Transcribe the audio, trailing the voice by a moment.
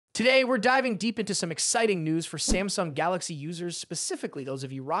Today, we're diving deep into some exciting news for Samsung Galaxy users, specifically those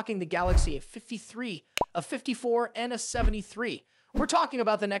of you rocking the Galaxy A53, A54, and A73. We're talking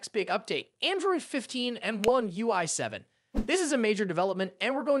about the next big update, Android 15 and One UI 7. This is a major development,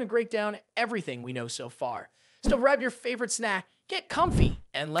 and we're going to break down everything we know so far. So grab your favorite snack, get comfy,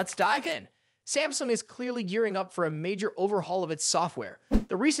 and let's dive in. Samsung is clearly gearing up for a major overhaul of its software.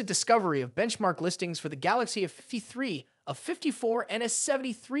 The recent discovery of benchmark listings for the Galaxy A53, A54, and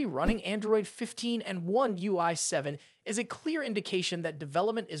A73 running Android 15 and One UI 7 is a clear indication that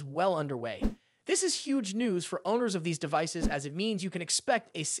development is well underway. This is huge news for owners of these devices, as it means you can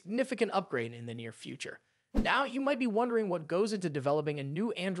expect a significant upgrade in the near future. Now, you might be wondering what goes into developing a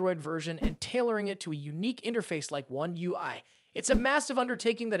new Android version and tailoring it to a unique interface like One UI. It's a massive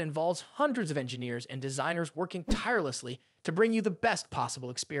undertaking that involves hundreds of engineers and designers working tirelessly to bring you the best possible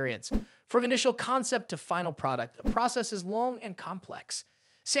experience. From initial concept to final product, the process is long and complex.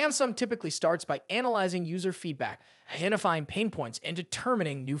 Samsung typically starts by analyzing user feedback, identifying pain points, and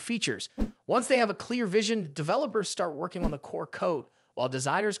determining new features. Once they have a clear vision, developers start working on the core code, while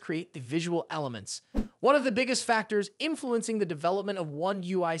designers create the visual elements. One of the biggest factors influencing the development of One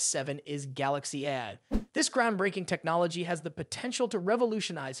UI 7 is Galaxy A. This groundbreaking technology has the potential to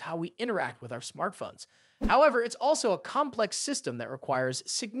revolutionize how we interact with our smartphones. However, it's also a complex system that requires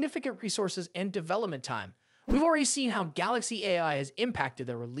significant resources and development time. We've already seen how Galaxy AI has impacted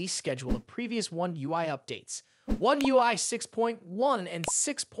the release schedule of previous One UI updates. One UI 6.1 and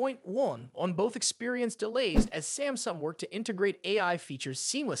 6.1 on both experienced delays as Samsung worked to integrate AI features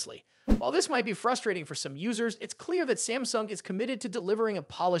seamlessly. While this might be frustrating for some users, it's clear that Samsung is committed to delivering a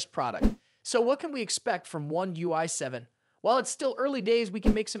polished product. So what can we expect from One UI 7? While it's still early days, we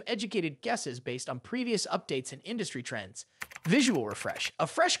can make some educated guesses based on previous updates and industry trends. Visual refresh. A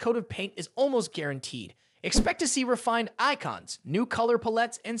fresh coat of paint is almost guaranteed. Expect to see refined icons, new color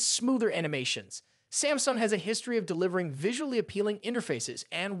palettes, and smoother animations. Samsung has a history of delivering visually appealing interfaces,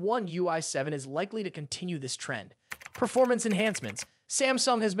 and One UI 7 is likely to continue this trend. Performance enhancements.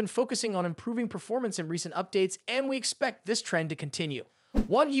 Samsung has been focusing on improving performance in recent updates, and we expect this trend to continue.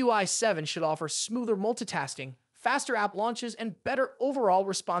 One UI 7 should offer smoother multitasking, faster app launches, and better overall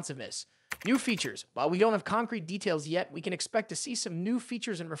responsiveness. New features. While we don't have concrete details yet, we can expect to see some new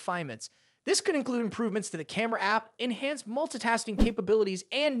features and refinements. This could include improvements to the camera app, enhanced multitasking capabilities,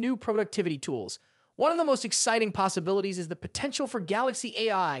 and new productivity tools. One of the most exciting possibilities is the potential for Galaxy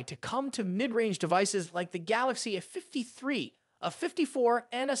AI to come to mid-range devices like the Galaxy A53, A54,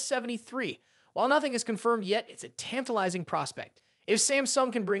 and A73. While nothing is confirmed yet, it's a tantalizing prospect. If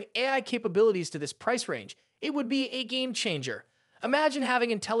Samsung can bring AI capabilities to this price range, it would be a game changer. Imagine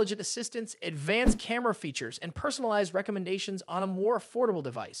having intelligent assistants, advanced camera features, and personalized recommendations on a more affordable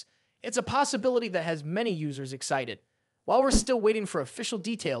device. It's a possibility that has many users excited. While we're still waiting for official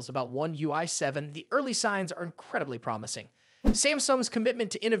details about One UI 7, the early signs are incredibly promising. Samsung's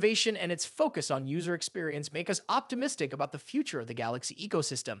commitment to innovation and its focus on user experience make us optimistic about the future of the Galaxy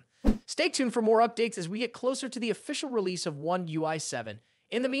ecosystem. Stay tuned for more updates as we get closer to the official release of One UI 7.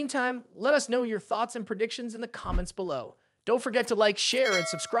 In the meantime, let us know your thoughts and predictions in the comments below. Don't forget to like, share, and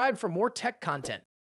subscribe for more tech content.